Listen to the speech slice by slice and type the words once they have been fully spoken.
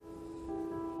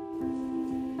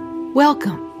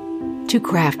Welcome to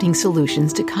Crafting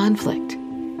Solutions to Conflict,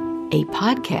 a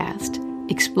podcast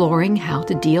exploring how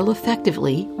to deal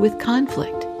effectively with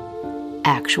conflict,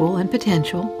 actual and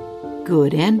potential,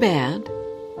 good and bad.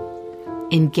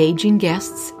 Engaging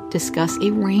guests discuss a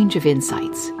range of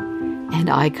insights, and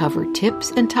I cover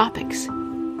tips and topics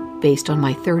based on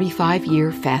my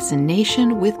 35-year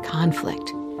fascination with conflict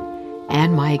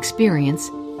and my experience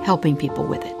helping people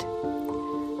with it.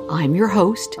 I'm your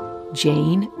host,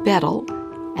 Jane Bettel,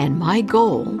 and my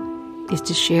goal is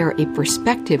to share a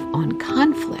perspective on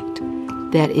conflict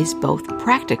that is both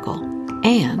practical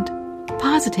and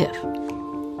positive.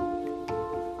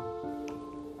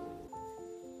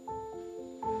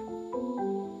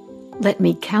 Let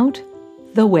me count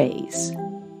the ways.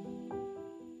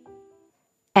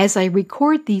 As I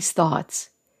record these thoughts,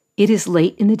 it is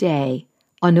late in the day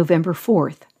on November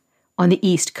 4th on the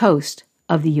East Coast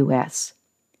of the U.S.,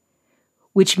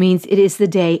 which means it is the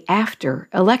day after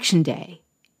Election Day,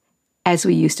 as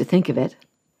we used to think of it.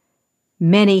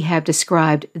 Many have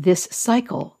described this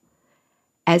cycle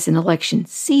as an election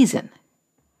season,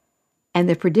 and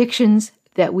the predictions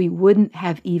that we wouldn't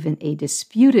have even a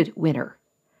disputed winner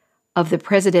of the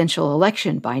presidential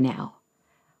election by now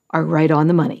are right on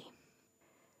the money.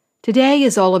 Today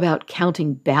is all about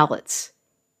counting ballots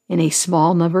in a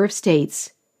small number of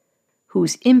states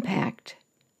whose impact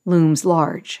looms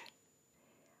large.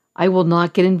 I will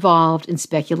not get involved in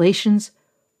speculations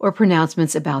or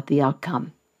pronouncements about the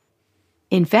outcome.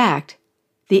 In fact,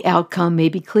 the outcome may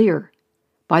be clear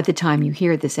by the time you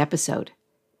hear this episode.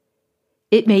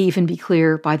 It may even be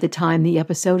clear by the time the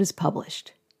episode is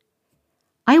published.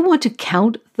 I want to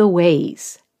count the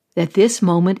ways that this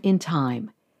moment in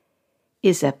time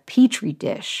is a petri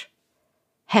dish,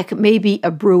 heck, maybe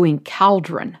a brewing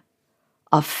cauldron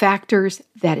of factors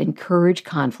that encourage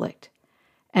conflict.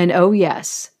 And oh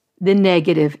yes, the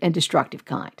negative and destructive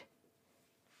kind.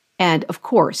 And of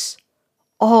course,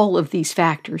 all of these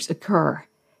factors occur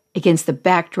against the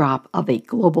backdrop of a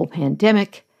global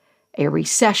pandemic, a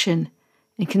recession,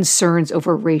 and concerns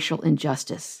over racial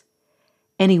injustice.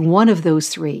 Any one of those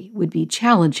three would be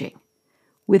challenging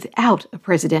without a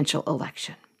presidential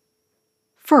election.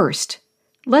 First,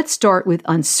 let's start with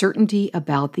uncertainty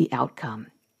about the outcome.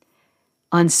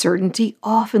 Uncertainty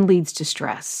often leads to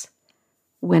stress.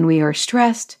 When we are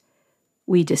stressed,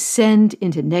 we descend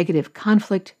into negative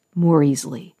conflict more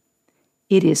easily.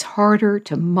 It is harder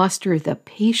to muster the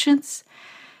patience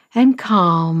and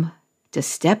calm to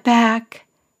step back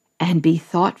and be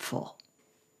thoughtful.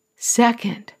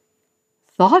 Second,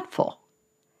 thoughtful,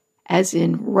 as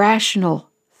in rational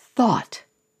thought.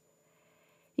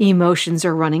 Emotions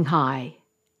are running high,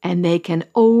 and they can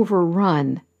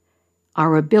overrun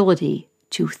our ability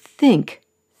to think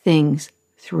things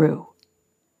through.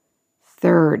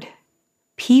 Third,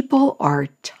 people are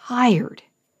tired.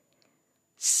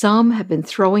 Some have been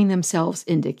throwing themselves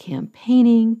into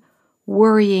campaigning,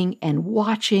 worrying, and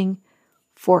watching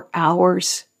for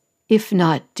hours, if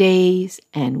not days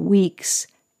and weeks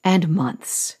and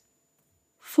months.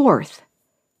 Fourth,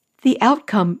 the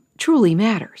outcome truly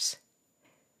matters.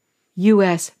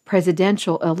 U.S.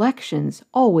 presidential elections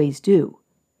always do,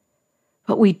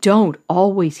 but we don't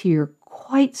always hear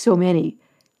quite so many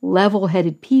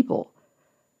level-headed people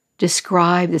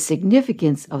describe the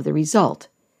significance of the result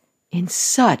in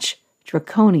such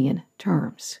draconian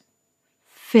terms.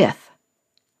 Fifth,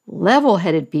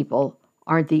 level-headed people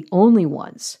aren't the only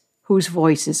ones whose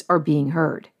voices are being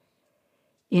heard.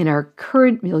 In our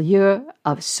current milieu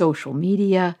of social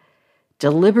media,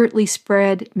 deliberately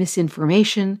spread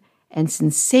misinformation and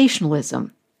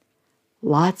sensationalism,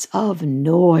 lots of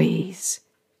noise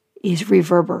is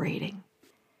reverberating.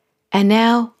 And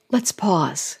now let's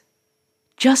pause,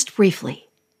 just briefly,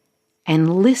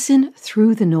 and listen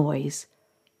through the noise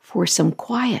for some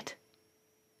quiet,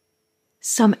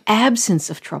 some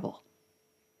absence of trouble.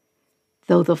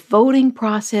 Though the voting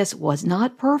process was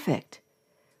not perfect,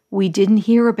 we didn't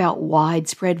hear about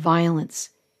widespread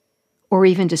violence or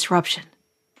even disruption.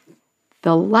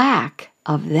 The lack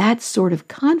of that sort of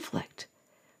conflict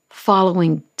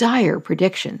following dire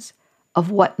predictions of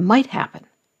what might happen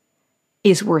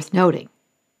is worth noting.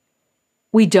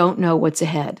 We don't know what's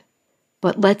ahead,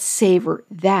 but let's savor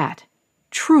that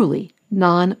truly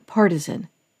nonpartisan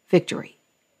victory.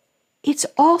 It's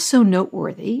also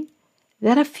noteworthy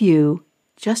that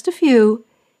just a few,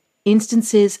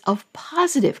 instances of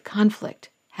positive conflict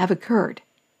have occurred.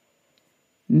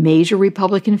 Major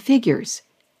Republican figures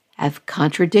have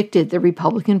contradicted the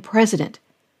Republican president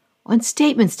on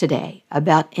statements today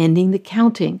about ending the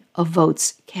counting of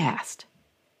votes cast.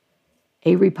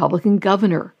 A Republican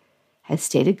governor has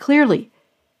stated clearly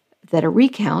that a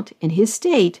recount in his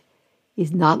state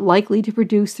is not likely to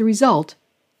produce the result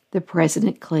the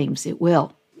president claims it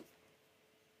will.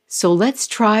 So let's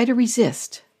try to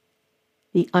resist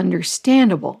the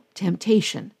understandable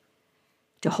temptation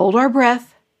to hold our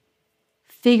breath,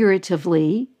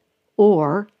 figuratively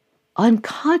or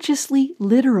unconsciously,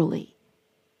 literally.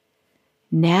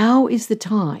 Now is the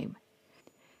time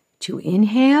to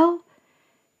inhale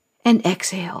and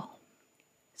exhale,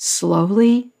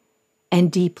 slowly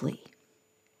and deeply,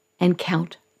 and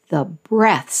count the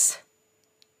breaths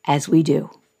as we do.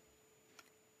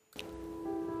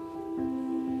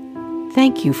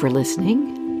 Thank you for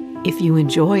listening. If you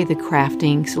enjoy the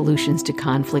Crafting Solutions to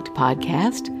Conflict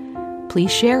podcast,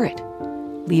 please share it,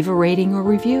 leave a rating or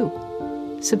review,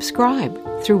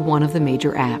 subscribe through one of the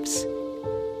major apps.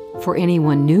 For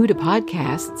anyone new to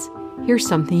podcasts, here's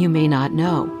something you may not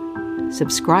know.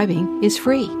 Subscribing is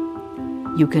free.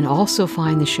 You can also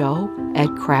find the show at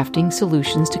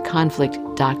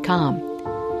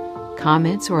craftingsolutionstoconflict.com.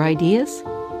 Comments or ideas?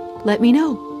 Let me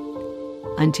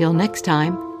know. Until next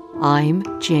time,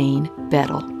 I'm Jane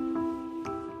Bettel.